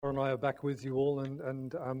and I are back with you all,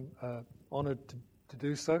 and I'm honoured to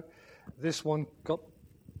do so. This one got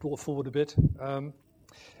brought forward a bit.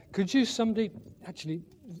 Could you, actually,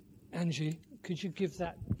 Angie, could you give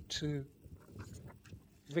that to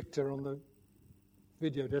Victor on the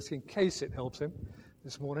video desk in case it helps him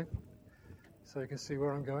this morning, so you can see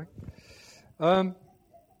where I'm going?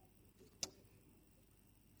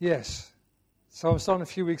 Yes. So I'm starting a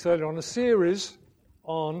few weeks earlier on a series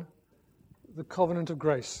on the covenant of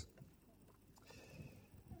grace.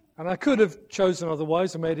 And I could have chosen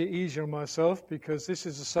otherwise and made it easier on myself, because this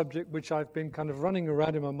is a subject which I've been kind of running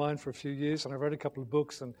around in my mind for a few years, and I've read a couple of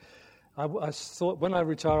books, and I thought when I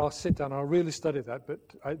retire I'll sit down, I'll really study that. But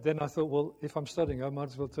then I thought, well, if I'm studying, I might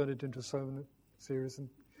as well turn it into a sermon series and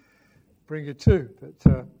bring it too.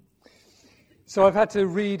 But so I've had to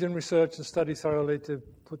read and research and study thoroughly to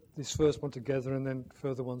put this first one together, and then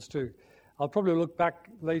further ones too. I'll probably look back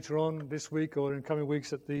later on this week or in coming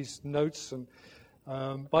weeks at these notes. And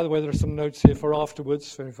by the way, there are some notes here for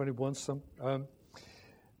afterwards, if anybody wants them.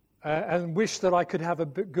 And wish that I could have a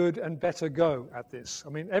good and better go at this. I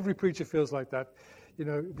mean, every preacher feels like that. You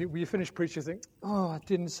know, when you finish preaching, you think, oh, I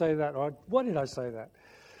didn't say that, or why did I say that?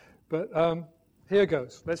 But here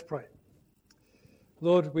goes. Let's pray.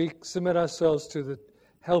 Lord, we submit ourselves to the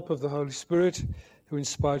help of the Holy Spirit, who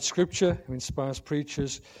inspired Scripture, who inspires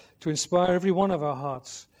preachers, to inspire every one of our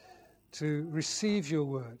hearts to receive your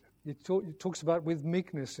word. It talks about with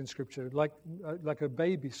meekness in Scripture, like a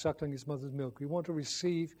baby suckling his mother's milk. We want to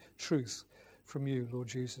receive truth from you, Lord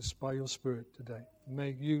Jesus, by your Spirit today.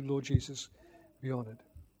 May you, Lord Jesus, be honored.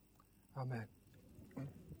 Amen.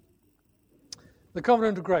 The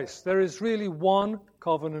covenant of grace. There is really one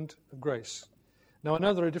covenant of grace. Now, I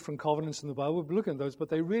know there are different covenants in the Bible. We'll look at those, but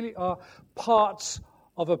they really are parts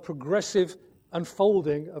of a progressive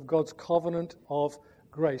unfolding of God's covenant of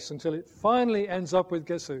grace until it finally ends up with,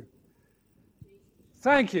 guess who?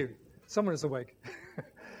 Thank you. Someone is awake.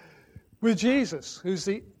 With Jesus, who's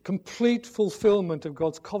the complete fulfillment of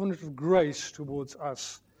God's covenant of grace towards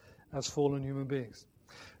us as fallen human beings.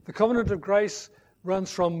 The covenant of grace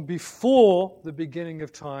runs from before the beginning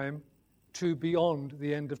of time to beyond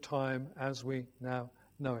the end of time as we now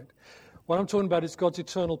know it. What I'm talking about is God's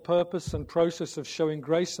eternal purpose and process of showing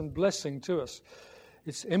grace and blessing to us.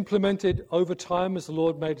 It's implemented over time as the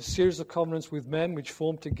Lord made a series of covenants with men which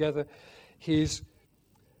formed together his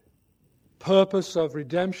purpose of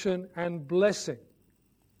redemption and blessing.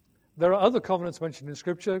 There are other covenants mentioned in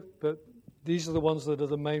Scripture, but these are the ones that are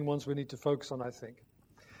the main ones we need to focus on, I think.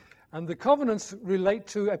 And the covenants relate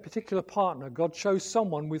to a particular partner. God chose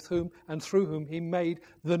someone with whom and through whom he made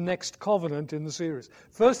the next covenant in the series.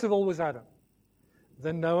 First of all was Adam,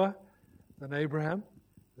 then Noah, then Abraham,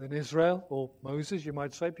 then Israel, or Moses, you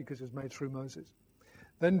might say, because it was made through Moses.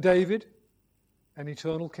 Then David, an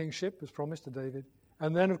eternal kingship was promised to David.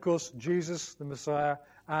 And then, of course, Jesus, the Messiah,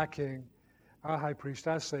 our King, our High Priest,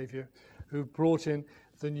 our Savior, who brought in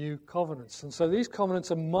the new covenants. And so these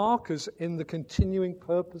covenants are markers in the continuing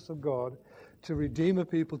purpose of God to redeem a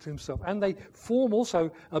people to himself. And they form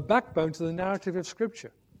also a backbone to the narrative of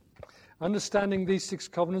Scripture. Understanding these 6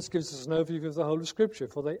 covenants gives us an overview of the whole of Scripture,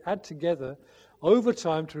 for they add together over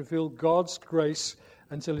time to reveal God's grace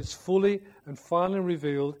until it's fully and finally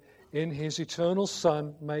revealed in his eternal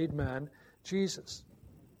Son, made man, Jesus.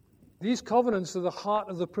 These covenants are the heart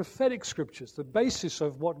of the prophetic Scriptures, the basis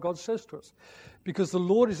of what God says to us, because the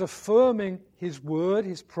Lord is affirming his word,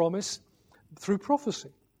 his promise, through prophecy.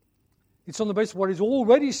 It's on the basis of what he's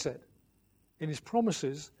already said in his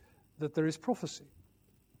promises that there is prophecy.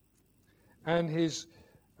 And his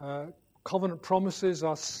covenant promises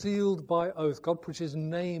are sealed by oath. God puts his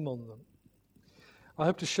name on them. I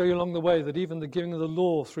hope to show you along the way that even the giving of the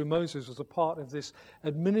law through Moses was a part of this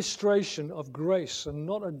administration of grace and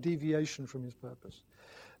not a deviation from his purpose.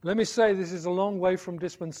 Let me say this is a long way from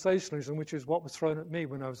dispensationalism, which is what was thrown at me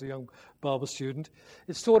when I was a young Bible student.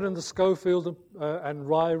 It's taught in the Schofield and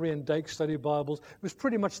Ryrie and Dake Study Bibles. It was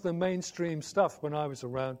pretty much the mainstream stuff when I was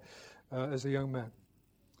around as a young man.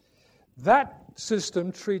 That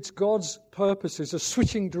system treats God's purposes as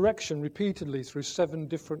switching direction repeatedly through 7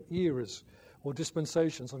 different eras or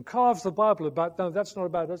dispensations, and carves the Bible about, no, that's not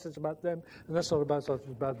about us, it's about them, and that's not about us, it's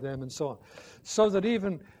about them, and so on. So that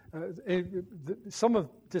even some of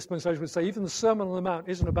dispensations would say even the Sermon on the Mount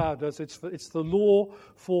isn't about us, it's the law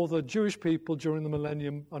for the Jewish people during the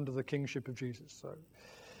millennium under the kingship of Jesus. So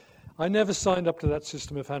I never signed up to that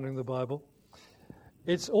system of handling the Bible.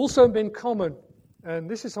 It's also been common, and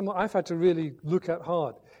this is something I've had to really look at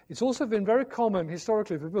hard, it's also been very common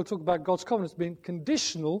historically for people to talk about God's covenants being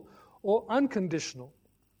conditional or unconditional.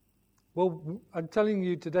 Well, I'm telling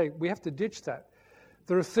you today, we have to ditch that,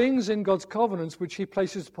 There are things in God's covenants which he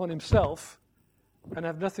places upon himself and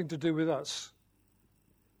have nothing to do with us.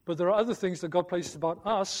 But there are other things that God places upon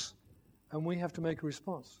us, and we have to make a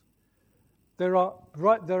response. There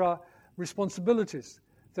are responsibilities.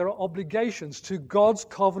 There are obligations to God's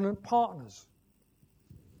covenant partners.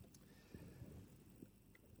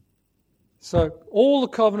 So all the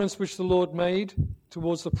covenants which the Lord made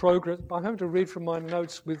towards the progress. I'm having to read from my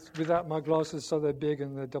notes without my glasses, so they're big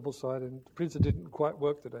and they're double-sided. And the printer didn't quite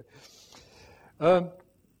work today.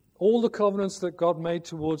 All the covenants that God made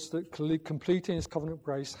towards completing his covenant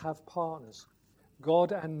grace have partners,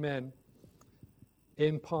 God and men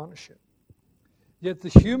in partnership. Yet the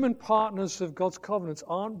human partners of God's covenants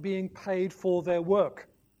aren't being paid for their work.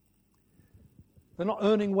 They're not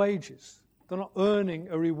earning wages. They're not earning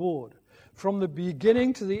a reward. From the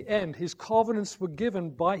beginning to the end, his covenants were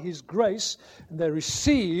given by his grace, and they're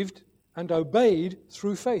received and obeyed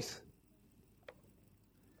through faith.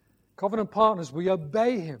 Covenant partners, we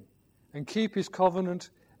obey him and keep his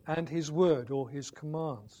covenant and his word or his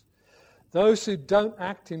commands. Those who don't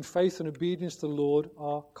act in faith and obedience to the Lord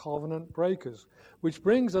are covenant breakers, which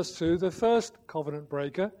brings us to the first covenant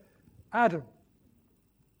breaker, Adam.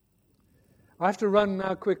 I have to run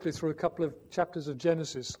now quickly through a couple of chapters of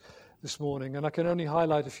Genesis this morning, and I can only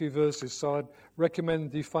highlight a few verses, so I'd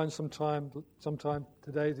recommend you find some time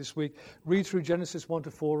today, this week, read through Genesis 1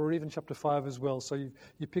 to 4, or even chapter 5 as well, so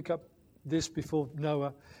you pick up this before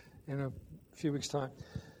Noah in a few weeks' time.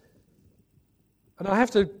 And I have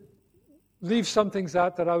to leave some things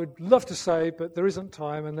out that I would love to say, but there isn't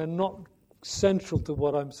time, and they're not central to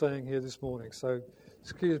what I'm saying here this morning, so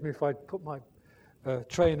excuse me if I put my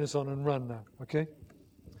trainers on and run now, okay?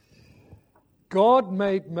 God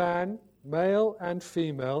made man, male and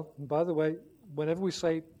female. And by the way, whenever we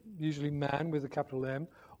say usually man with a capital M,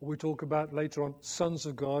 or we talk about later on sons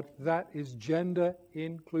of God, that is gender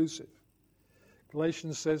inclusive.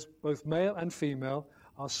 Galatians says both male and female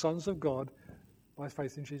are sons of God by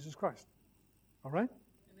faith in Jesus Christ. All right?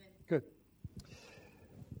 Amen. Good.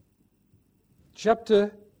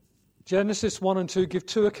 Genesis 1 and 2 give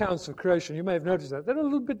two accounts of creation. You may have noticed that. They're a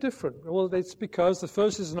little bit different. Well, it's because the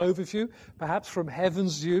first is an overview, perhaps from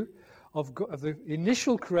heaven's view, of the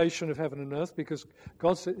initial creation of heaven and earth, because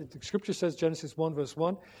the Scripture says, Genesis 1 verse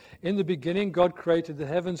 1, in the beginning God created the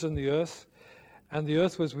heavens and the earth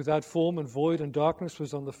was without form and void, and darkness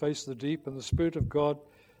was on the face of the deep, and the Spirit of God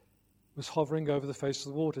was hovering over the face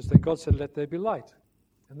of the waters. Then God said, let there be light.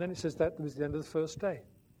 And then it says that was the end of the first day.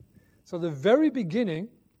 So the very beginning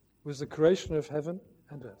was the creation of heaven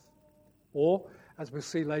and earth. Or, as we'll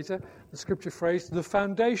see later, the Scripture phrase, the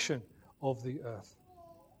foundation of the earth.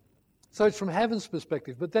 So it's from heaven's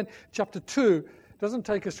perspective. But then chapter 2 doesn't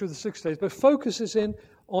take us through the 6 days, but focuses in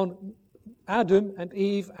on Adam and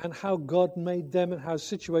Eve and how God made them and how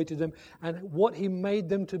situated them and what he made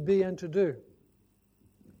them to be and to do.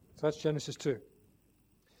 So that's Genesis 2.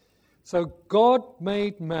 So God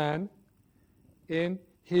made man in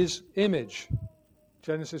his image.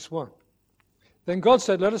 Genesis 1. Then God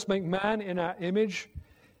said, let us make man in our image,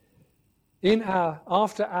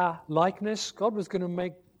 after our likeness. God was going to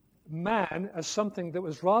make man as something that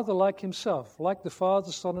was rather like himself, like the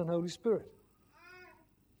Father, Son, and Holy Spirit.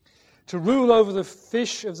 To rule over the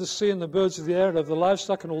fish of the sea and the birds of the air and over the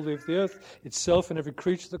livestock and all of the earth itself and every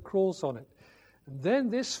creature that crawls on it. And then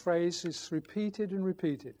this phrase is repeated and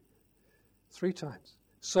repeated 3 times.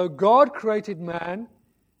 So God created man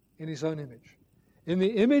in his own image. In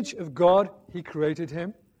the image of God, he created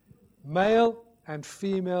him. Male and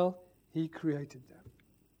female, he created them.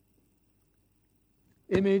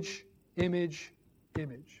 Image, image,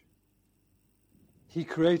 image. He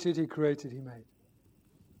created, he made.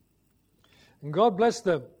 And God blessed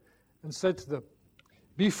them and said to them,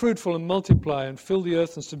 be fruitful and multiply and fill the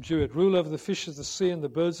earth and subdue it. Rule over the fish of the sea and the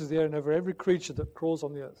birds of the air and over every creature that crawls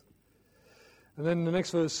on the earth. And then the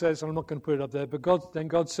next verse says, and I'm not going to put it up there, but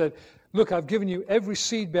God said, look, I've given you every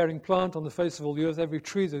seed-bearing plant on the face of all the earth, every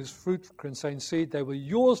tree that is fruit contains seed. They were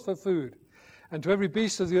yours for food. And to every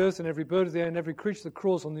beast of the earth and every bird of the air and every creature that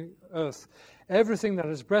crawls on the earth, everything that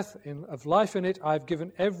has breath of life in it, I've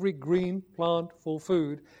given every green plant for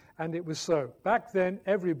food. And it was so. Back then,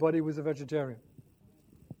 everybody was a vegetarian.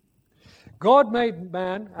 God made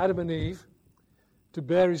man, Adam and Eve, to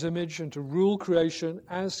bear his image and to rule creation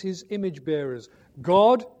as his image bearers.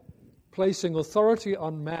 God placing authority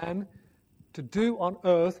on man to do on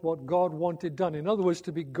earth what God wanted done. In other words,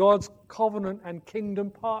 to be God's covenant and kingdom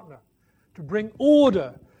partner, to bring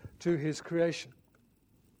order to his creation.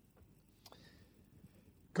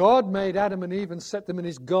 God made Adam and Eve and set them in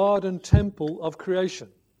his garden temple of creation.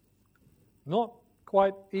 Not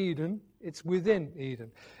quite Eden, It's within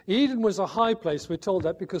Eden. Eden was a high place, we're told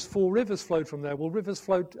that, because 4 rivers flowed from there. Well, rivers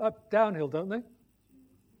flow up downhill, don't they?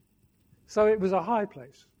 So it was a high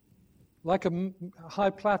place, like a high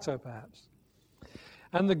plateau perhaps.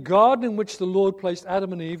 And the garden in which the Lord placed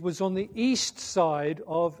Adam and Eve was on the east side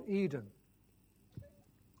of Eden.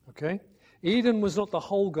 Okay? Eden was not the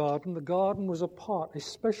whole garden. The garden was a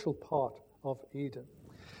special part of Eden.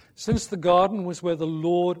 Since the garden was where the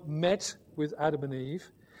Lord met with Adam and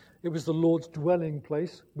Eve, it was the Lord's dwelling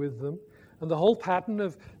place with them. And the whole pattern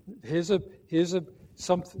of here's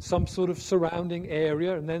some sort of surrounding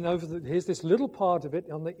area, and then here's this little part of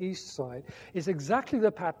it on the east side, is exactly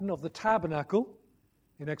the pattern of the tabernacle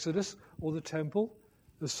in Exodus, or the temple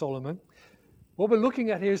of Solomon. What we're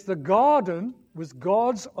looking at here is the garden was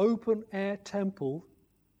God's open-air temple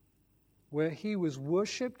where he was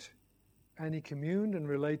worshipped and he communed and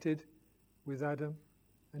related with Adam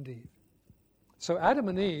and Eve. So Adam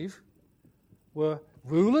and Eve were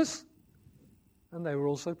rulers and they were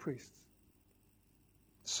also priests,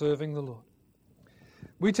 serving the Lord.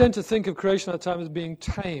 We tend to think of creation at that time as being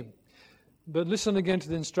tame, but listen again to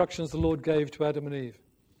the instructions the Lord gave to Adam and Eve.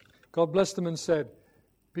 God blessed them and said,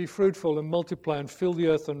 "Be fruitful and multiply and fill the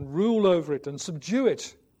earth and rule over it and subdue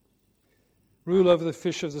it. Rule over the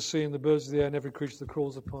fish of the sea and the birds of the air and every creature that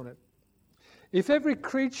crawls upon it." If every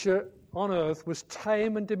creature on earth was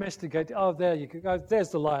tame and domesticated, there you go,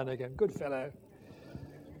 there's the lion again, good fellow.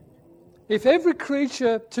 If every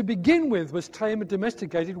creature to begin with was tame and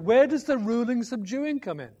domesticated, where does the ruling, subduing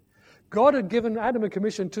come in? God had given Adam a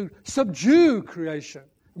commission to subdue creation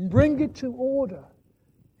and bring it to order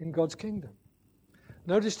in God's kingdom.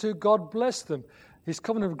 Notice too, God blessed them. His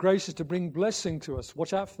covenant of grace is to bring blessing to us.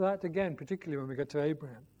 Watch out for that again, particularly when we get to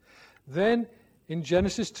Abraham. Then, in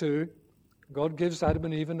Genesis 2, God gives Adam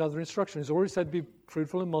and Eve another instruction. He's already said, "Be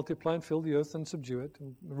fruitful and multiply and fill the earth and subdue it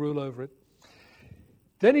and rule over it."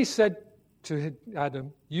 Then he said to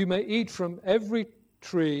Adam, "You may eat from every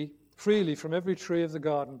tree, freely from every tree of the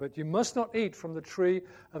garden, but you must not eat from the tree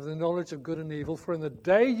of the knowledge of good and evil, for in the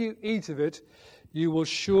day you eat of it, you will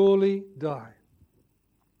surely die."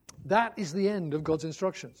 That is the end of God's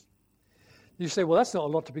instructions. You say, well, that's not a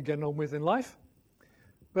lot to be getting on with in life.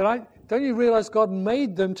 But don't you realize God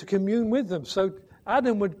made them to commune with them? So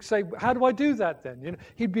Adam would say, how do I do that then?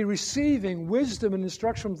 He'd be receiving wisdom and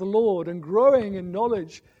instruction from the Lord and growing in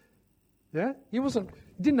knowledge. Yeah? He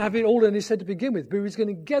didn't have it all in his head to begin with, but he was going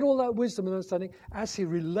to get all that wisdom and understanding as he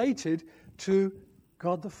related to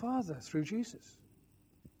God the Father through Jesus.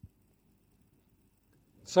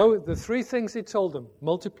 So the 3 things he told them: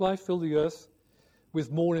 multiply, fill the earth with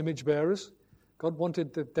more image bearers. God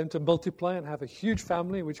wanted them to multiply and have a huge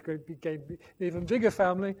family, which became an even bigger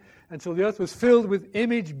family, until the earth was filled with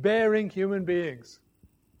image-bearing human beings.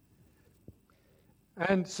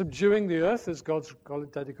 And subduing the earth as God's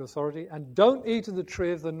delegated authority. And don't eat of the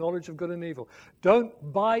tree of the knowledge of good and evil. Don't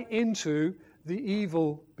buy into the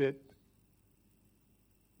evil bit,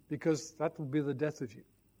 because that will be the death of you.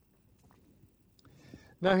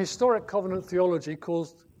 Now, historic covenant theology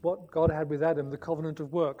calls what God had with Adam the covenant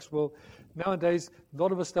of works. Well, nowadays, a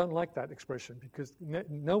lot of us don't like that expression, because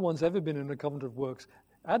no one's ever been in a covenant of works.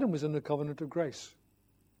 Adam was in a covenant of grace.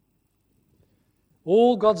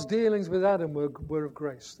 All God's dealings with Adam were of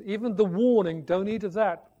grace. Even the warning, don't eat of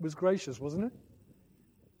that, was gracious, wasn't it?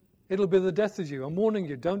 It'll be the death of you. I'm warning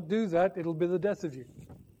you, don't do that, it'll be the death of you.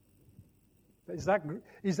 Is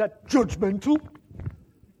that judgmental?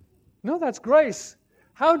 No, that's grace.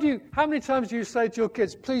 How many times do you say to your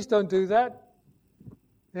kids, please don't do that?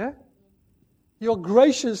 Yeah? You're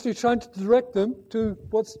graciously trying to direct them to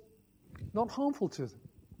what's not harmful to them.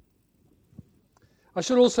 I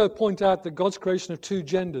should also point out that God's creation of 2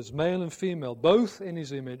 genders, male and female, both in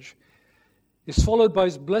his image, is followed by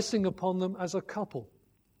his blessing upon them as a couple.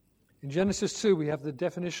 In Genesis 2, we have the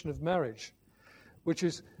definition of marriage, which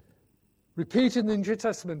is repeated in the New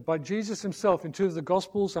Testament by Jesus himself in 2 of the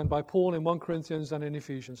Gospels and by Paul in 1 Corinthians and in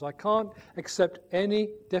Ephesians. I can't accept any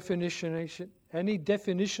definition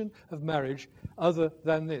of marriage other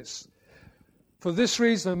than this. For this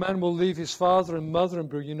reason, a man will leave his father and mother and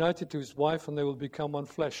be united to his wife, and they will become one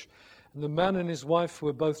flesh. And the man and his wife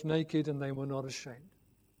were both naked, and they were not ashamed.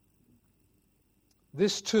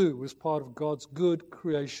 This too was part of God's good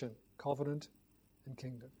creation, covenant and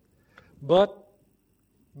kingdom. But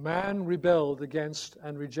man rebelled against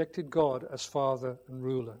and rejected God as Father and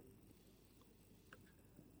ruler.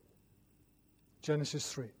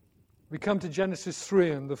 Genesis 3. We come to Genesis 3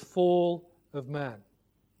 and the fall of man.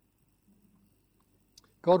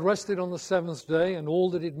 God rested on the 7th day, and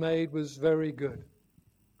all that he'd made was very good.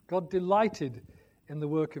 God delighted in the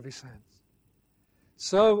work of his hands.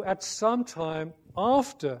 So at some time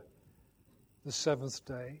after the seventh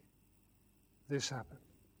day, this happened.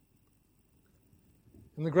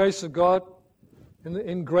 In the grace of God,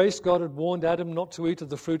 in grace, God had warned Adam not to eat of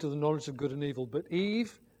the fruit of the knowledge of good and evil. But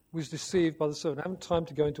Eve was deceived by the serpent. I haven't time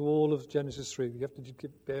to go into all of Genesis 3. You have to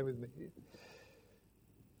bear with me here.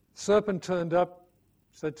 Serpent turned up,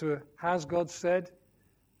 said to her, "Has God said?"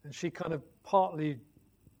 And she kind of partly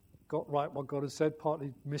got right what God had said,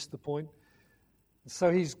 partly missed the point.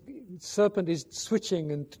 So serpent is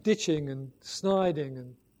switching and ditching and sniding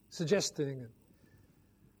and suggesting and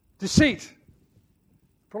deceit.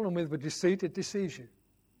 Problem with deceit, it deceives you.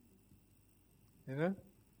 You know?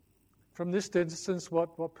 From this instance,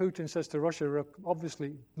 what Putin says to Russia are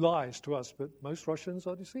obviously lies to us, but most Russians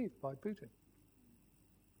are deceived by Putin.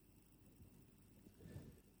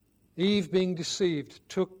 Eve, being deceived,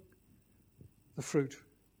 took the fruit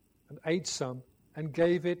and ate some and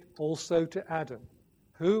gave it also to Adam,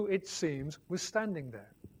 who, it seems, was standing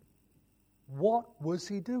there. What was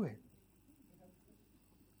he doing?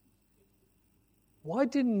 Why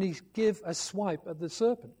didn't he give a swipe at the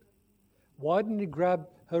serpent? Why didn't he grab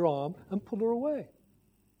her arm and pull her away?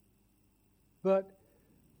 But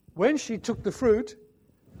when she took the fruit,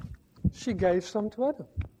 she gave some to Adam.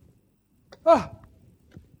 I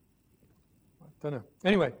don't know.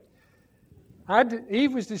 Anyway,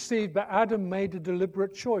 Eve was deceived, but Adam made a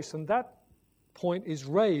deliberate choice, and that point is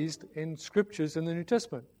raised in scriptures in the New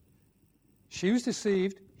Testament. She was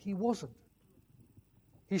deceived, he wasn't.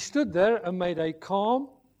 He stood there and made a calm,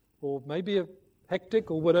 or maybe a hectic,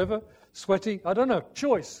 or whatever, sweaty, I don't know,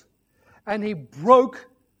 choice. And he broke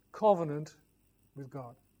covenant with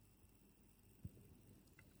God.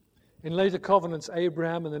 In later covenants,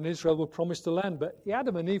 Abraham and then Israel were promised the land, but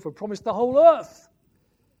Adam and Eve were promised the whole earth.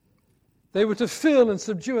 They were to fill and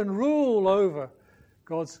subdue and rule over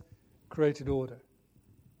God's created order.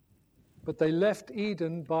 But they left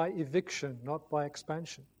Eden by eviction, not by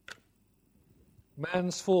expansion.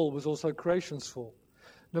 Man's fall was also creation's fall.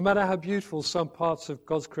 No matter how beautiful some parts of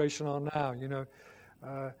God's creation are now,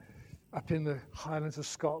 up in the Highlands of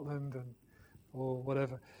Scotland or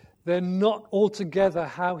whatever, they're not altogether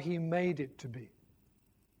how he made it to be.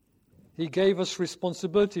 He gave us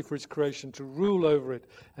responsibility for his creation, to rule over it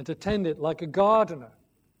and to tend it like a gardener.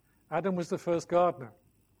 Adam was the first gardener.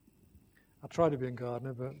 I tried to be a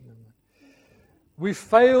gardener, but we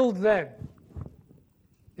failed then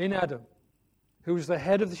in Adam, who was the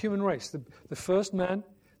head of the human race, the first man,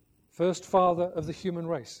 first father of the human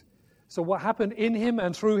race. So what happened in him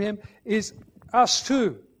and through him is us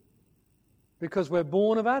too, because we're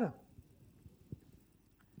born of Adam.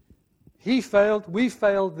 He failed, we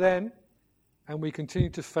failed then, and we continue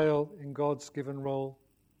to fail in God's given role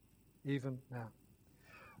even now.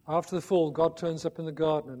 After the fall, God turns up in the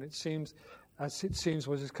garden, and it seems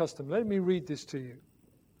was his custom. Let me read this to you.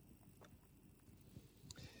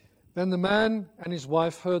 Then the man and his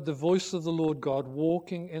wife heard the voice of the Lord God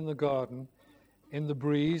walking in the garden in the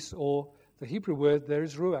breeze, or the Hebrew word there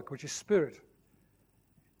is ruach, which is spirit.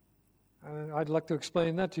 And I'd like to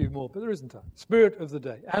explain that to you more, but there isn't time. Spirit of the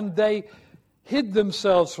day. And they hid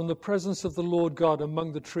themselves from the presence of the Lord God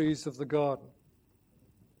among the trees of the garden.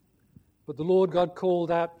 But the Lord God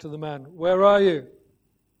called out to the man, "Where are you?"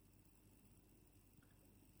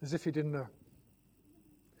 As if he didn't know.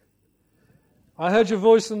 "I heard your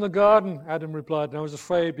voice in the garden," Adam replied, "and I was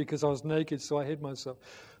afraid because I was naked, so I hid myself."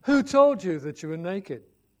 "Who told you that you were naked?"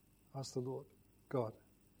 asked the Lord God.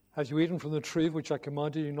 "Have you eaten from the tree which I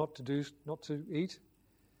commanded you not to eat?"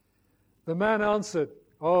 The man answered,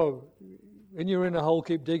 "Oh, when you're in a hole,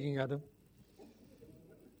 keep digging, Adam.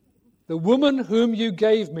 The woman whom you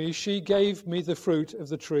gave me, she gave me the fruit of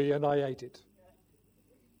the tree, and I ate it."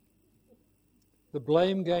 The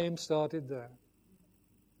blame game started there.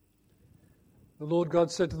 The Lord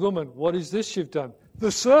God said to the woman, "What is this you've done?"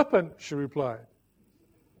 "The serpent," she replied,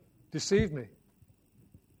 "deceived me,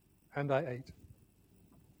 and I ate."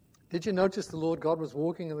 Did you notice the Lord God was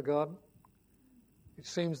walking in the garden? It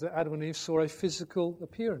seems that Adam and Eve saw a physical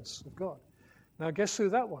appearance of God. Now guess who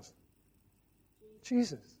that was?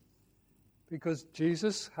 Jesus. Because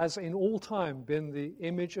Jesus has in all time been the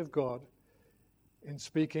image of God in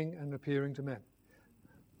speaking and appearing to men.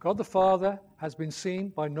 God the Father has been seen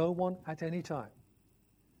by no one at any time.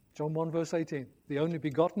 John 1 verse 18. The only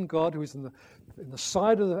begotten God who is at the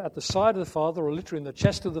side of the Father, or literally in the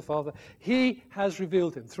chest of the Father, he has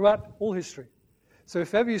revealed him throughout all history. So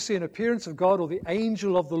if ever you see an appearance of God or the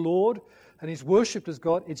angel of the Lord and he's worshipped as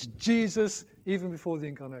God, it's Jesus even before the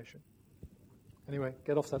incarnation. Anyway,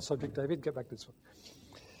 get off that subject, David. Get back to this one.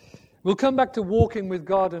 We'll come back to walking with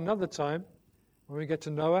God another time when we get to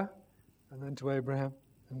Noah and then to Abraham,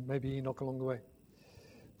 and maybe Enoch along the way.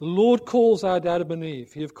 The Lord calls out Adam and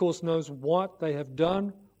Eve. He, of course, knows what they have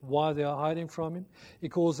done, why they are hiding from him. He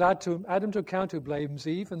calls out to Adam to account, who blames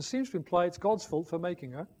Eve, and seems to imply it's God's fault for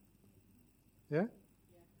making her. Yeah?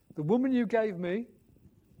 The woman you gave me.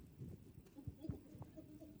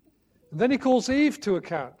 And then he calls Eve to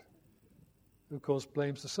account, who, of course,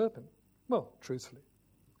 blames the serpent. Well, truthfully.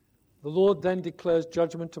 The Lord then declares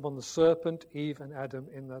judgment upon the serpent, Eve, and Adam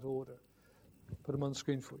in that order. Put them on the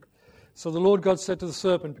screen for you. So the Lord God said to the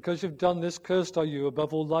serpent, because you've done this, cursed are you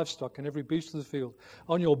above all livestock and every beast of the field.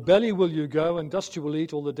 On your belly will you go, and dust you will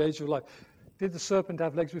eat all the days of your life. Did the serpent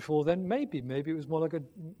have legs before then? Maybe. Maybe it was more like a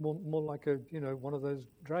one of those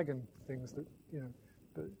dragon things that,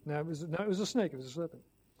 But now it was a snake. It was a serpent.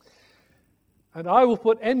 And I will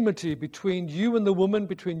put enmity between you and the woman,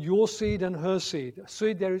 between your seed and her seed.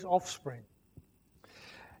 Seed there is offspring.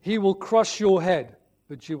 He will crush your head,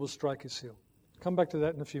 but you will strike his heel. Come back to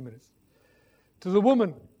that in a few minutes. To the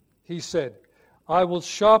woman, he said, I will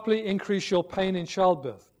sharply increase your pain in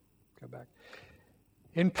childbirth. Go back.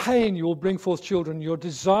 In pain you will bring forth children. Your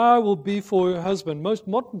desire will be for your husband. Most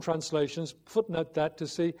modern translations footnote that to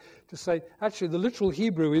say, actually the literal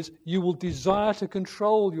Hebrew is, you will desire to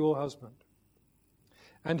control your husband,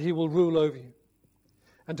 and he will rule over you.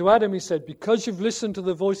 And to Adam he said, because you've listened to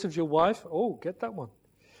the voice of your wife, get that one,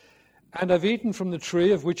 and have eaten from the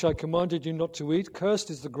tree of which I commanded you not to eat, cursed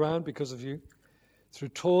is the ground because of you. Through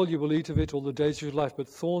toil you will eat of it all the days of your life, but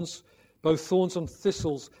both thorns and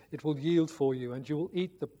thistles it will yield for you, and you will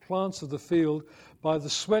eat the plants of the field. By the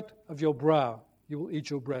sweat of your brow you will eat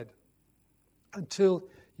your bread, until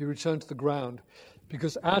you return to the ground,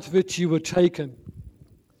 because out of it you were taken.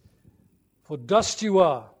 For dust you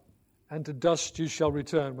are, and to dust you shall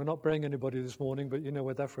return. We're not praying anybody this morning, but you know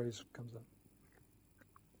where that phrase comes up.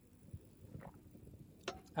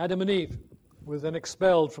 Adam and Eve were then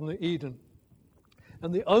expelled from the Eden.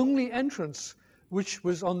 And the only entrance, which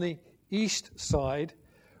was on the east side,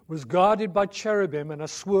 was guarded by cherubim and a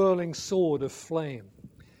swirling sword of flame.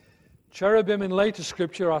 Cherubim in later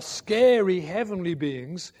scripture are scary heavenly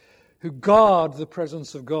beings who guard the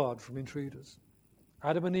presence of God from intruders.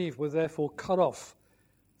 Adam and Eve were therefore cut off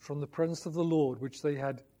from the presence of the Lord, which they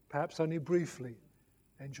had perhaps only briefly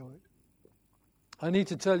enjoyed. I need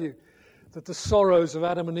to tell you that the sorrows of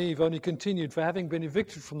Adam and Eve only continued, for having been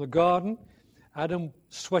evicted from the garden, Adam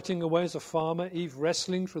sweating away as a farmer, Eve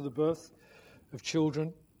wrestling for the birth of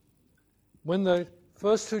children. When the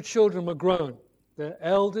first two children were grown, their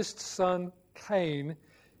eldest son, Cain,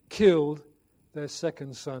 killed their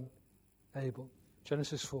second son, Abel.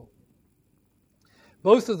 Genesis 4.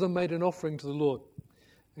 Both of them made an offering to the Lord.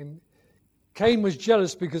 And Cain was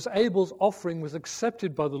jealous because Abel's offering was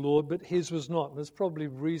accepted by the Lord, but his was not. And there's probably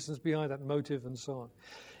reasons behind that motive and so on.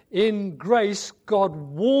 In grace, God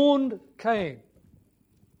warned Cain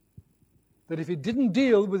that if he didn't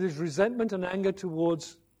deal with his resentment and anger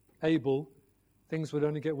towards Abel, things would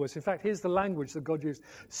only get worse. In fact, here's the language that God used.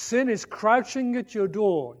 Sin is crouching at your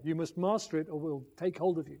door. You must master it or it will take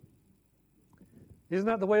hold of you. Isn't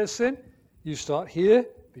that the way of sin? You start here,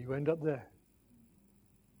 but you end up there.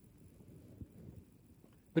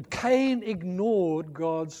 But Cain ignored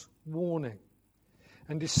God's warning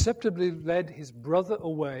and deceptively led his brother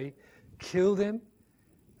away, killed him,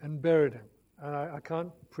 and buried him. And I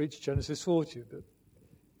can't preach Genesis 4 to you, but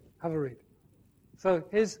have a read. So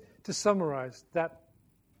here's to summarize that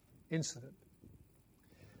incident.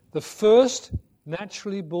 The first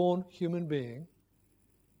naturally born human being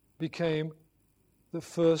became the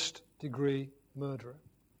first-degree murderer.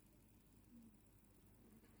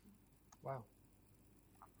 Wow.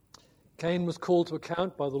 Cain was called to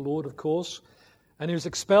account by the Lord, of course, and he was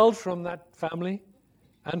expelled from that family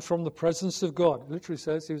and from the presence of God. It literally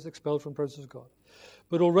says he was expelled from the presence of God.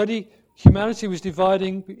 But already humanity was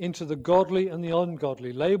dividing into the godly and the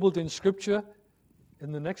ungodly, labeled in Scripture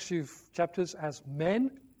in the next few chapters as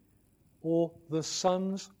men or the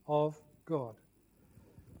sons of God.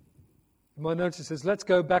 In my notes it says, let's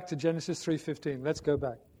go back to Genesis 3:15. Let's go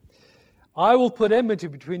back. I will put enmity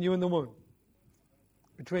between you and the woman,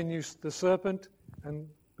 between you, the serpent, and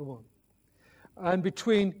the woman, and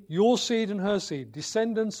between your seed and her seed,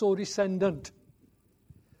 descendants or descendant.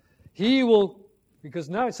 He will, because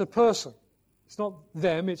now it's a person. It's not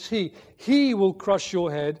them, it's he. He will crush your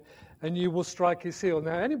head and you will strike his heel.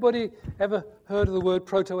 Now, anybody ever heard of the word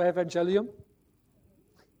proto-evangelium?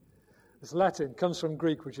 It's Latin, comes from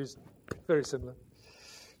Greek, which is very similar.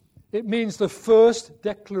 It means the first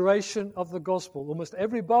declaration of the gospel. Almost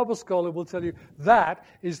every Bible scholar will tell you that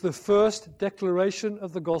is the first declaration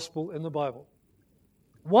of the gospel in the Bible.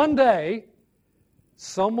 One day,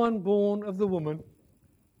 someone born of the woman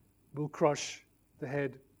will crush the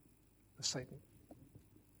head of Satan.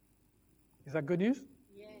 Is that good news?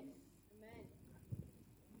 Yes. Amen.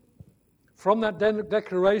 From that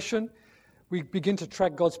declaration, we begin to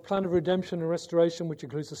track God's plan of redemption and restoration, which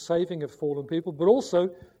includes the saving of fallen people, but also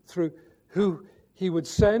through who he would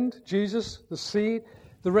send, Jesus, the seed,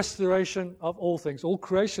 the restoration of all things. All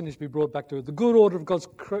creation is to be brought back to it. The good order of God's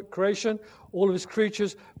creation, all of his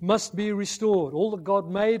creatures must be restored. All that God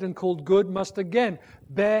made and called good must again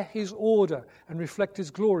bear his order and reflect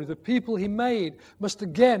his glory. The people he made must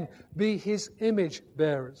again be his image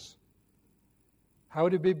bearers. How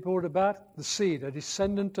would it be brought about? The seed, a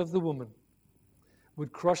descendant of the woman,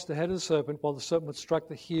 would crush the head of the serpent while the serpent would strike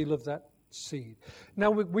the heel of that seed.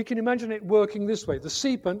 Now we can imagine it working this way. The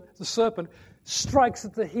serpent strikes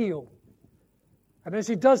at the heel. And as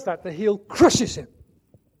he does that, the heel crushes him.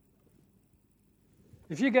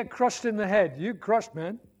 If you get crushed in the head, you're crushed,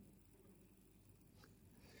 man.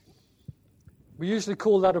 We usually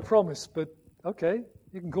call that a promise, but okay,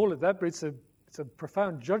 you can call it that, but it's a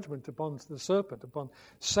profound judgment upon the serpent, upon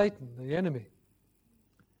Satan, the enemy.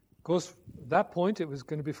 Of course, at that point, it was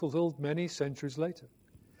going to be fulfilled many centuries later.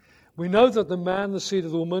 We know that the man, the seed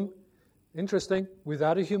of the woman, interesting,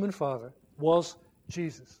 without a human father, was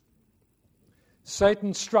Jesus.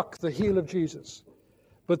 Satan struck the heel of Jesus,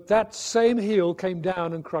 but that same heel came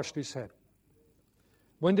down and crushed his head.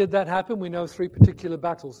 When did that happen? We know 3 particular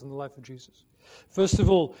battles in the life of Jesus. First of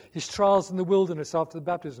all, his trials in the wilderness after the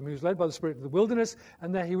baptism. He was led by the Spirit to the wilderness,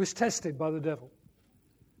 and there he was tested by the devil.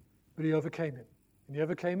 But he overcame him. And he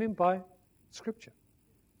overcame him by Scripture.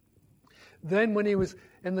 Then when he was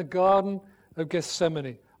in the Garden of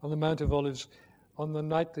Gethsemane on the Mount of Olives, on the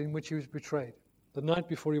night in which he was betrayed, the night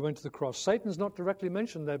before he went to the cross. Satan's not directly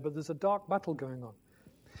mentioned there, but there's a dark battle going on.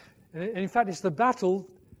 And in fact, it's the battle,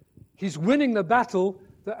 he's winning the battle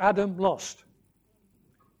that Adam lost.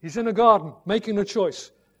 He's in a garden, making a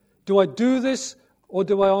choice. Do I do this or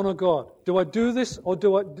do I honor God? Do I do this or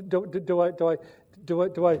do I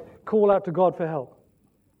call out to God for help?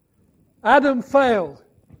 Adam failed.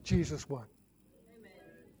 Jesus won.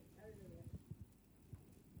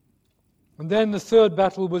 And then the third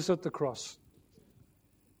battle was at the cross.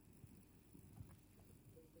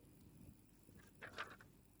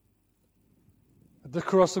 At the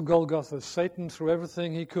cross of Golgotha, Satan threw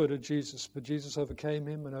everything he could at Jesus, but Jesus overcame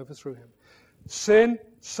him and overthrew him. Sin,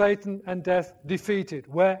 Satan, and death defeated.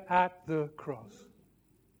 Where? At the cross.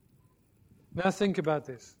 Now think about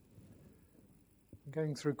this. I'm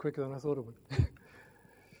going through quicker than I thought it would.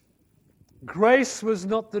 Grace was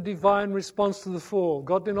not the divine response to the fall.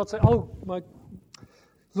 God did not say,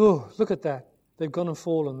 look at that. They've gone and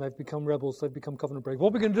fallen. They've become rebels. They've become covenant breakers. What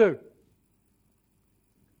are we going to do?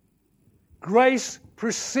 Grace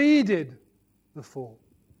preceded the fall.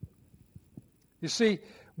 You see,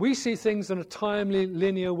 we see things in a timely,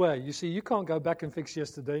 linear way. You see, you can't go back and fix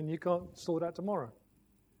yesterday, and you can't sort out tomorrow.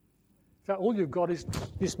 In fact, all you've got is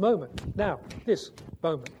this moment. Now, this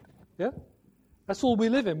moment. Yeah? That's all we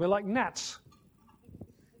live in. We're like gnats.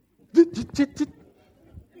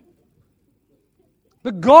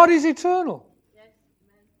 But God is eternal.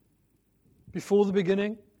 Before the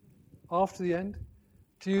beginning, after the end.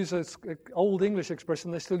 To use an old English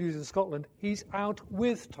expression they still use in Scotland, he's out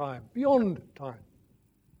with time, beyond time.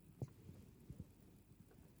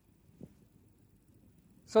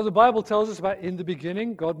 So the Bible tells us about in the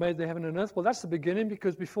beginning, God made the heaven and earth. Well, that's the beginning,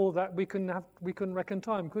 because before that we couldn't reckon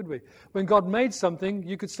time, could we? When God made something,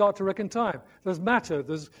 you could start to reckon time. There's matter,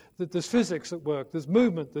 there's physics at work, there's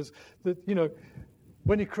movement,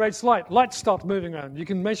 when he creates light starts moving around. You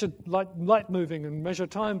can measure light moving and measure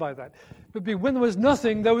time by that. But when there was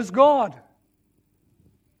nothing, there was God.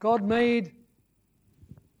 God made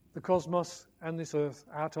the cosmos and this earth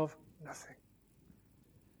out of nothing.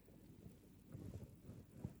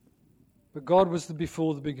 But God was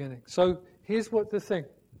before the beginning. So here's what the thing.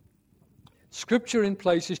 Scripture in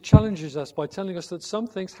places challenges us by telling us that some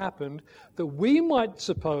things happened that we might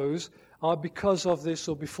suppose are because of this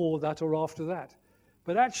or before that or after that.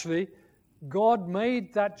 But actually, God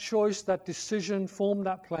made that choice, that decision, formed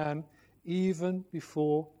that plan even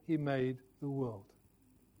before he made the world.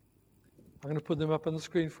 I'm going to put them up on the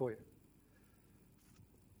screen for you.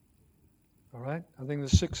 All right? I think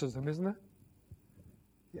there's 6 of them, isn't there?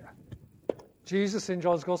 Yeah. Jesus in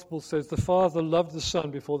John's Gospel says the Father loved the Son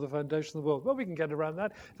before the foundation of the world. Well, we can get around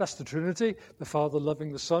that. That's the Trinity. The Father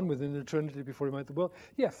loving the Son within the Trinity before he made the world.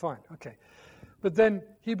 Yeah, fine. Okay. But then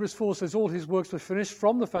Hebrews 4 says all his works were finished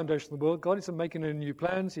from the foundation of the world. God isn't making any new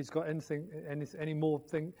plans. He's got any more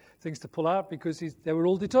things to pull out because they were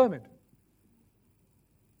all determined.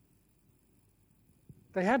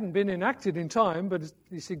 They hadn't been enacted in time, but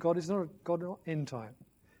you see, God is not a God in time.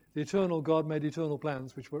 The eternal God made eternal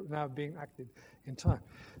plans, which were now being acted in time.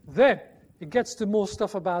 Then it gets to more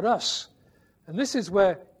stuff about us. And this is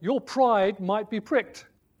where your pride might be pricked.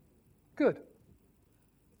 Good.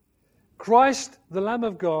 Christ, the Lamb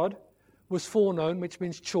of God, was foreknown, which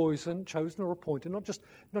means chosen or appointed, not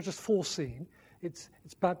just foreseen. It's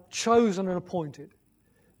about chosen and appointed.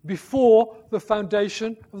 Before the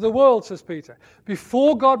foundation of the world, says Peter.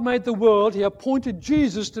 Before God made the world, he appointed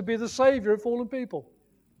Jesus to be the Savior of fallen people.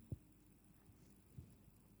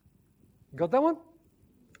 Got that one?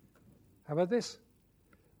 How about this?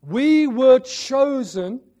 We were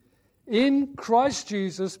chosen in Christ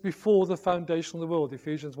Jesus before the foundation of the world,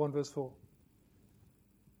 Ephesians 1 verse 4.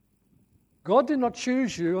 God did not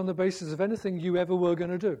choose you on the basis of anything you ever were going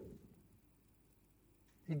to do.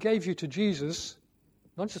 He gave you to Jesus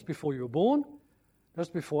not just before you were born, not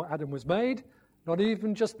just before Adam was made, not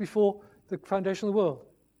even just before the foundation of the world.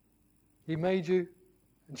 He made you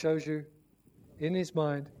and chose you in his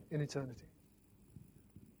mind in eternity.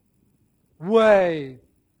 Way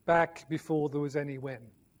back before there was any when.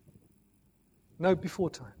 No, before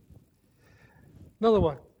time. Another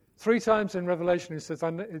one. 3 times in Revelation it says,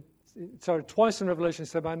 twice in Revelation it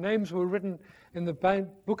said, our names were written in the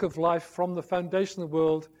book of life from the foundation of the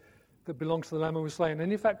world that belonged to the Lamb who was slain.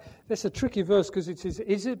 And in fact, that's a tricky verse because it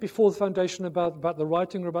is it before the foundation about the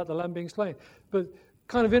writing or about the Lamb being slain? But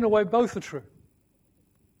kind of in a way both are true.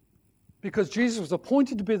 Because Jesus was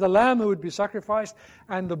appointed to be the Lamb who would be sacrificed,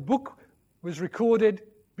 and the book was recorded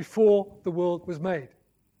before the world was made.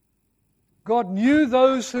 God knew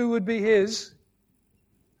those who would be his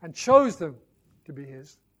and chose them to be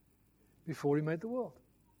his before he made the world.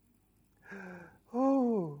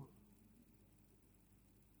 Oh,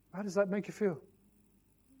 how does that make you feel?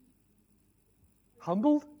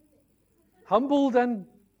 Humbled? Humbled and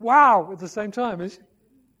wow at the same time, is it?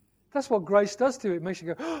 That's what grace does to you. It makes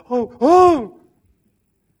you go, oh.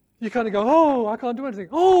 You kind of go, oh, I can't do anything.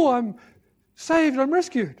 Oh, I'm saved, I'm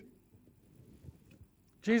rescued.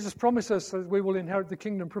 Jesus promised us that we will inherit the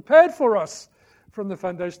kingdom prepared for us from the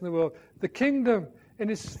foundation of the world. The kingdom in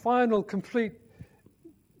its final, complete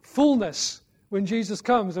fullness when Jesus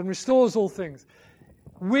comes and restores all things.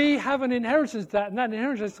 We have an inheritance of that, and that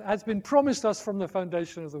inheritance has been promised us from the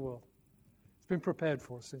foundation of the world. It's been prepared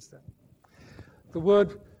for us since then. The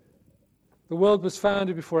world was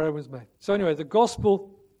founded before Adam was made. So anyway, the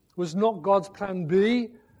gospel was not God's plan B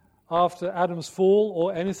after Adam's fall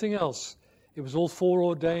or anything else. It was all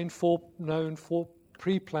foreordained, foreknown,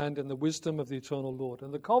 pre-planned in the wisdom of the eternal Lord.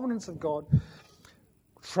 And the covenants of God,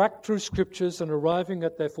 tracked through scriptures and arriving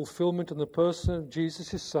at their fulfillment in the person of Jesus,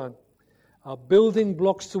 his Son, are building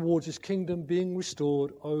blocks towards his kingdom being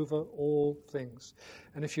restored over all things.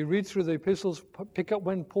 And if you read through the epistles, pick up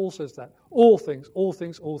when Paul says that. All things, all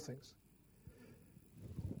things, all things.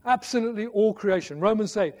 Absolutely all creation.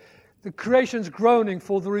 Romans 8. The creation's groaning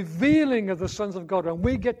for the revealing of the sons of God. And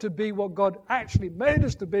we get to be what God actually made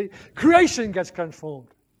us to be. Creation gets transformed.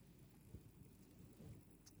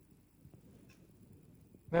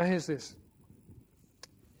 Now here's this.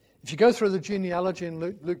 If you go through the genealogy in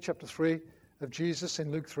Luke chapter 3 of Jesus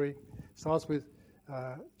in Luke 3, it starts with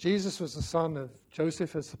Jesus was the son of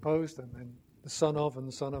Joseph, as supposed, and then the son of, and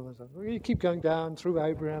the son of, and so on. You keep going down through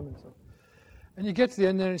Abraham and so on. And you get to the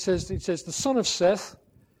end there and it says the son of Seth,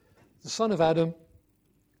 the son of Adam,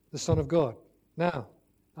 the son of God. Now,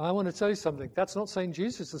 I want to tell you something. That's not saying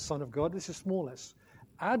Jesus is the son of God. This is small s.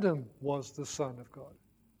 Adam was the son of God.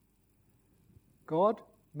 God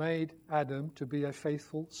made Adam to be a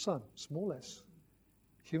faithful son, small s,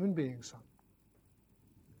 human being son.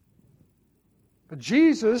 But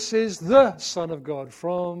Jesus is the Son of God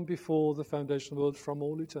from before the foundation of the world, from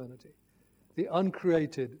all eternity. The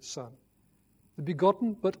uncreated Son. The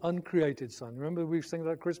begotten but uncreated Son. Remember we sing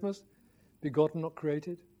that at Christmas? Begotten, not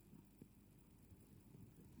created.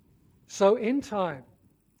 So in time,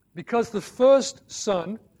 because the first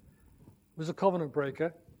Son was a covenant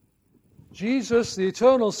breaker, Jesus, the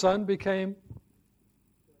eternal Son, became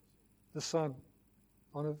the Son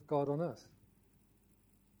of God on earth.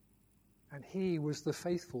 And he was the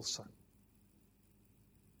faithful Son.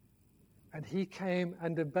 And he came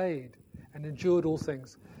and obeyed and endured all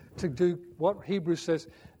things to do what Hebrews says.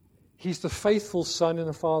 He's the faithful Son in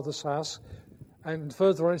the Father's house. And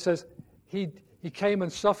further on it says, he came and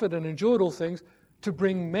suffered and endured all things to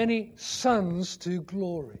bring many sons to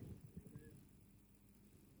glory.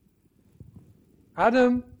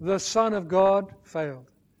 Adam, the Son of God, failed.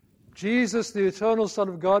 Jesus, the eternal Son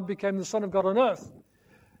of God, became the Son of God on earth.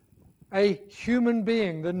 A human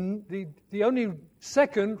being, the only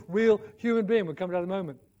second real human being. We'll come to that in a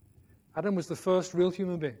moment. Adam was the first real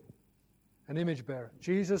human being, an image bearer.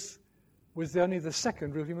 Jesus was only the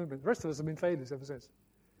second real human being. The rest of us have been failures ever since.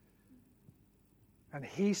 And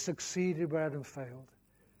he succeeded where Adam failed.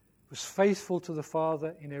 Was faithful to the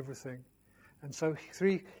Father in everything. And so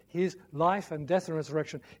through his life and death and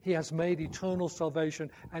resurrection, he has made eternal salvation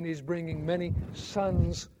and is bringing many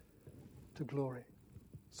sons to glory.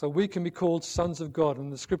 So we can be called sons of God,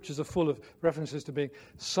 and the scriptures are full of references to being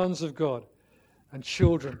sons of God and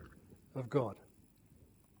children of God.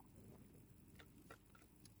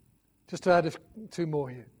 Just to add two more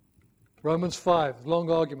here. Romans 5,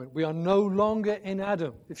 long argument. We are no longer in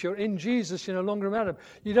Adam. If you're in Jesus, you're no longer in Adam.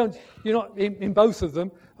 You're not in both of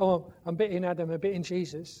them. Oh, I'm a bit in Adam, a bit in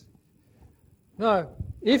Jesus. No.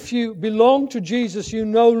 If you belong to Jesus, you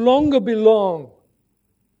no longer belong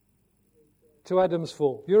to Adam's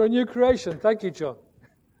fall. You're a new creation. Thank you, John.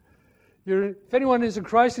 If anyone is in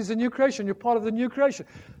Christ, he's a new creation. You're part of the new creation.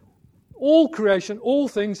 All creation, all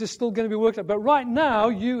things is still going to be worked out. But right now,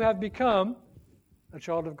 you have become a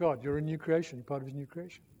child of God. You're a new creation. You're part of his new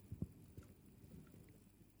creation.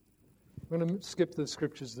 I'm going to skip the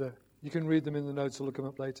scriptures there. You can read them in the notes or look them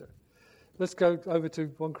up later. Let's go over to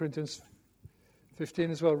 1 Corinthians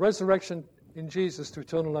 15 as well. Resurrection in Jesus to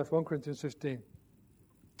eternal life, 1 Corinthians 15.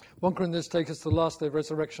 1 Corinthians takes us to the last day of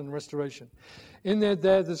resurrection and restoration. In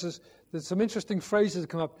there's some interesting phrases that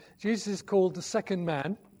come up. Jesus is called the second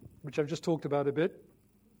man, which I've just talked about a bit.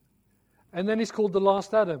 And then he's called the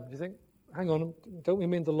last Adam. You think, hang on, don't we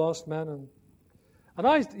mean the last man? And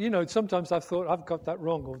I, sometimes I've thought I've got that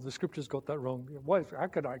wrong, or the scriptures got that wrong. How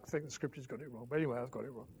could I think the scriptures got it wrong? But anyway, I've got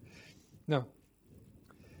it wrong. No.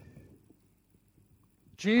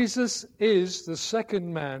 Jesus is the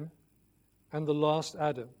second man and the last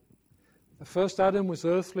Adam. The first Adam was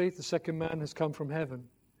earthly, the second man has come from heaven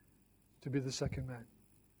to be the second man.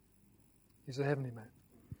 He's a heavenly man.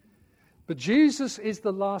 But Jesus is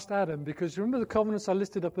the last Adam, because remember the covenants I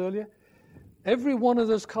listed up earlier? Every one of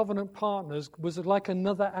those covenant partners was like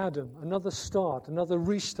another Adam, another start, another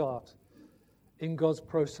restart in God's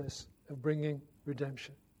process of bringing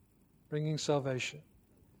redemption, bringing salvation.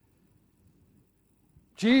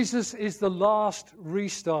 Jesus is the last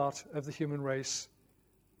restart of the human race,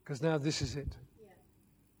 because now this is it. Yeah.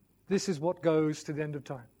 This is what goes to the end of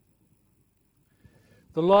time.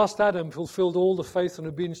 The last Adam fulfilled all the faith and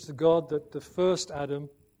obedience to God that the first Adam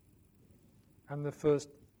and the first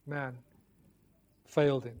man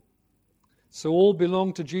failed in. So all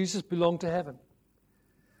belong to Jesus, belong to heaven,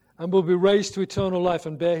 and will be raised to eternal life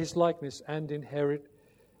and bear his likeness and inherit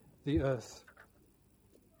the earth.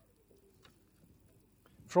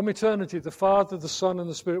 From eternity, the Father, the Son, and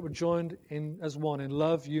the Spirit were joined in as one in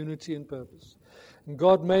love, unity, and purpose. And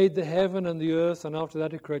God made the heaven and the earth, and after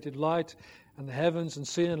that he created light and the heavens and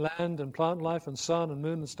sea and land and plant life and sun and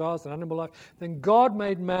moon and stars and animal life. Then God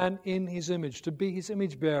made man in his image, to be his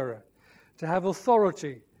image bearer, to have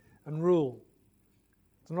authority and rule,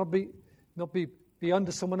 to not be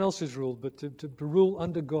under someone else's rule, but to rule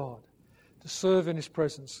under God, to serve in his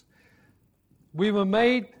presence. We were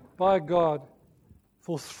made by God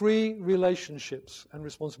for three relationships and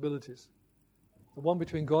responsibilities. The one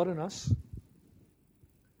between God and us,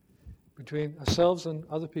 between ourselves and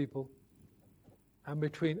other people, and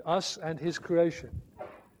between us and his creation.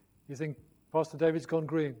 You think Pastor David's gone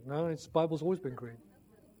green? No, the Bible's always been green.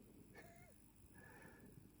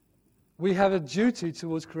 We have a duty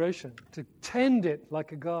towards creation, to tend it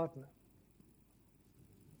like a gardener.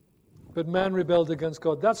 But man rebelled against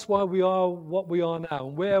God. That's why we are what we are now,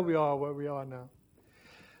 and where we are now.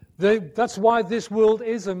 That's why this world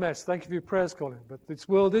is a mess. Thank you for your prayers, Colin. But this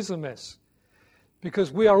world is a mess.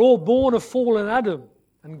 Because we are all born of fallen Adam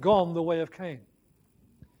and gone the way of Cain.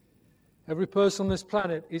 Every person on this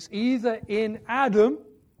planet is either in Adam,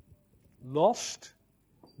 lost,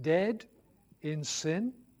 dead, in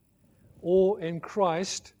sin, or in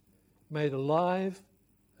Christ, made alive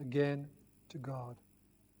again to God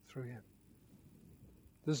through him.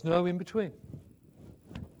 There's no in between.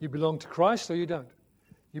 You belong to Christ or you don't.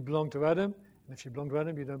 You belong to Adam, and if you belong to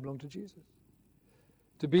Adam, you don't belong to Jesus.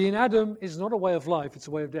 To be in Adam is not a way of life, it's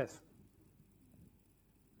a way of death.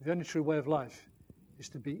 The only true way of life is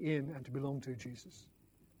to be in and to belong to Jesus.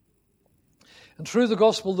 And through the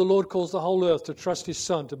gospel, the Lord calls the whole earth to trust his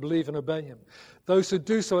Son, to believe and obey him. Those who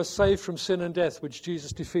do so are saved from sin and death, which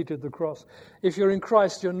Jesus defeated at the cross. If you're in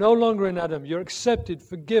Christ, you're no longer in Adam. You're accepted,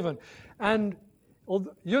 forgiven. And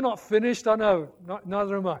you're not finished, I know,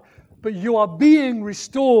 neither am I. But you are being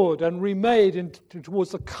restored and remade towards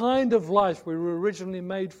the kind of life we were originally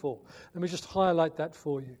made for. Let me just highlight that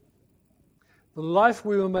for you. The life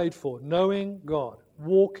we were made for, knowing God,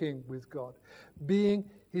 walking with God, being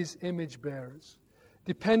his image bearers,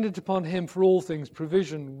 dependent upon him for all things,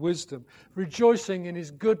 provision, wisdom, rejoicing in his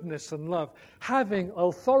goodness and love, having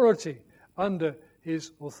authority under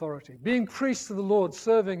his authority, being priests of the Lord,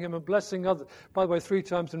 serving him and blessing others. By the way, 3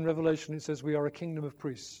 times in Revelation it says we are a kingdom of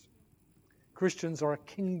priests. Christians are a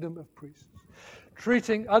kingdom of priests.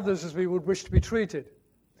 Treating others as we would wish to be treated.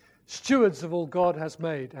 Stewards of all God has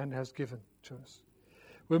made and has given to us.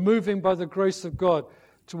 We're moving by the grace of God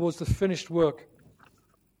towards the finished work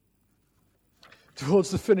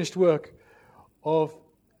of,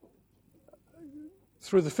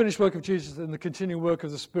 through the finished work of Jesus and the continuing work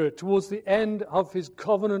of the Spirit, towards the end of his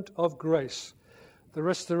covenant of grace, the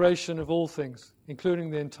restoration of all things,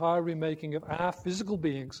 including the entire remaking of our physical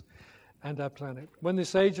beings and our planet. When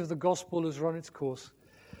this age of the gospel has run its course,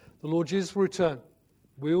 the Lord Jesus will return.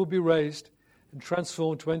 We will be raised and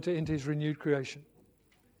transformed to enter into his renewed creation.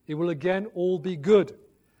 It will again all be good.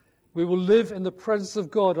 We will live in the presence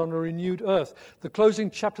of God on a renewed earth. The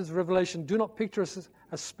closing chapters of Revelation do not picture us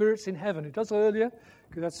as spirits in heaven. It does earlier,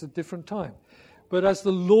 because that's a different time. But as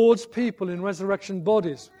the Lord's people in resurrection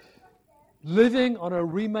bodies, living on a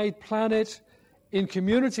remade planet, in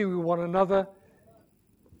community with one another,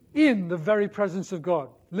 in the very presence of God,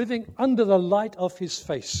 living under the light of his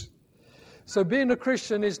face. So being a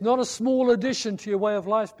Christian is not a small addition to your way of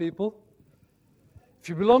life, people. If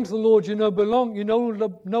you belong to the Lord, you no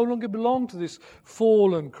longer belong to this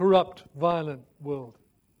fallen, corrupt, violent world.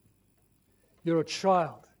 You're a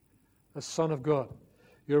child, a son of God.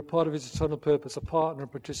 You're a part of his eternal purpose, a partner, a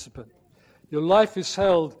participant. Your life is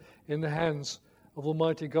held in the hands of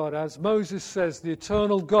Almighty God. As Moses says, the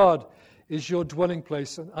eternal God is your dwelling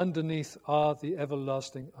place, and underneath are the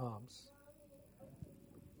everlasting arms.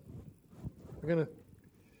 We're going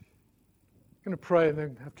to pray and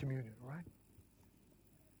then have communion, all right?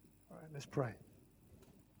 All right, let's pray.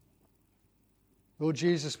 Lord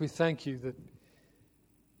Jesus, we thank you that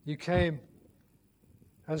you came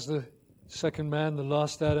as the second man, the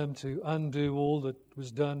last Adam, to undo all that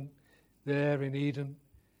was done there in Eden.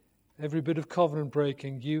 Every bit of covenant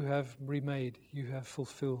breaking you have remade, you have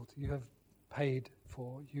fulfilled, you have paid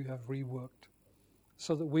for, you have reworked,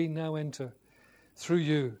 so that we now enter through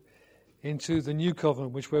you into the new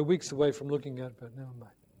covenant, which we're weeks away from looking at, but never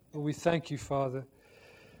mind. But we thank you, Father,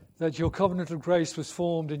 that your covenant of grace was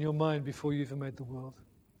formed in your mind before you even made the world.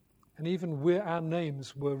 And even where our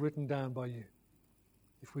names were written down by you,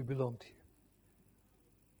 if we belong to you.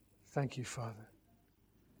 Thank you, Father.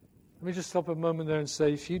 Let me just stop a moment there and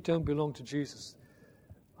say, if you don't belong to Jesus,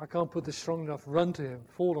 I can't put this strong enough. Run to him,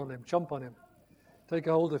 fall on him, jump on him, take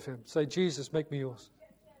a hold of him. Say, Jesus, make me yours.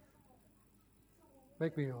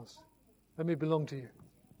 Make me yours. Let me belong to you.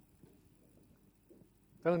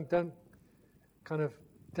 Don't kind of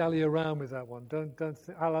dally around with that one.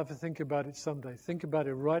 I'll have to think about it someday. Think about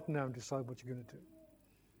it right now and decide what you're going to do.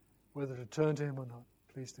 Whether to turn to him or not.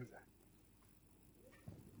 Please do that.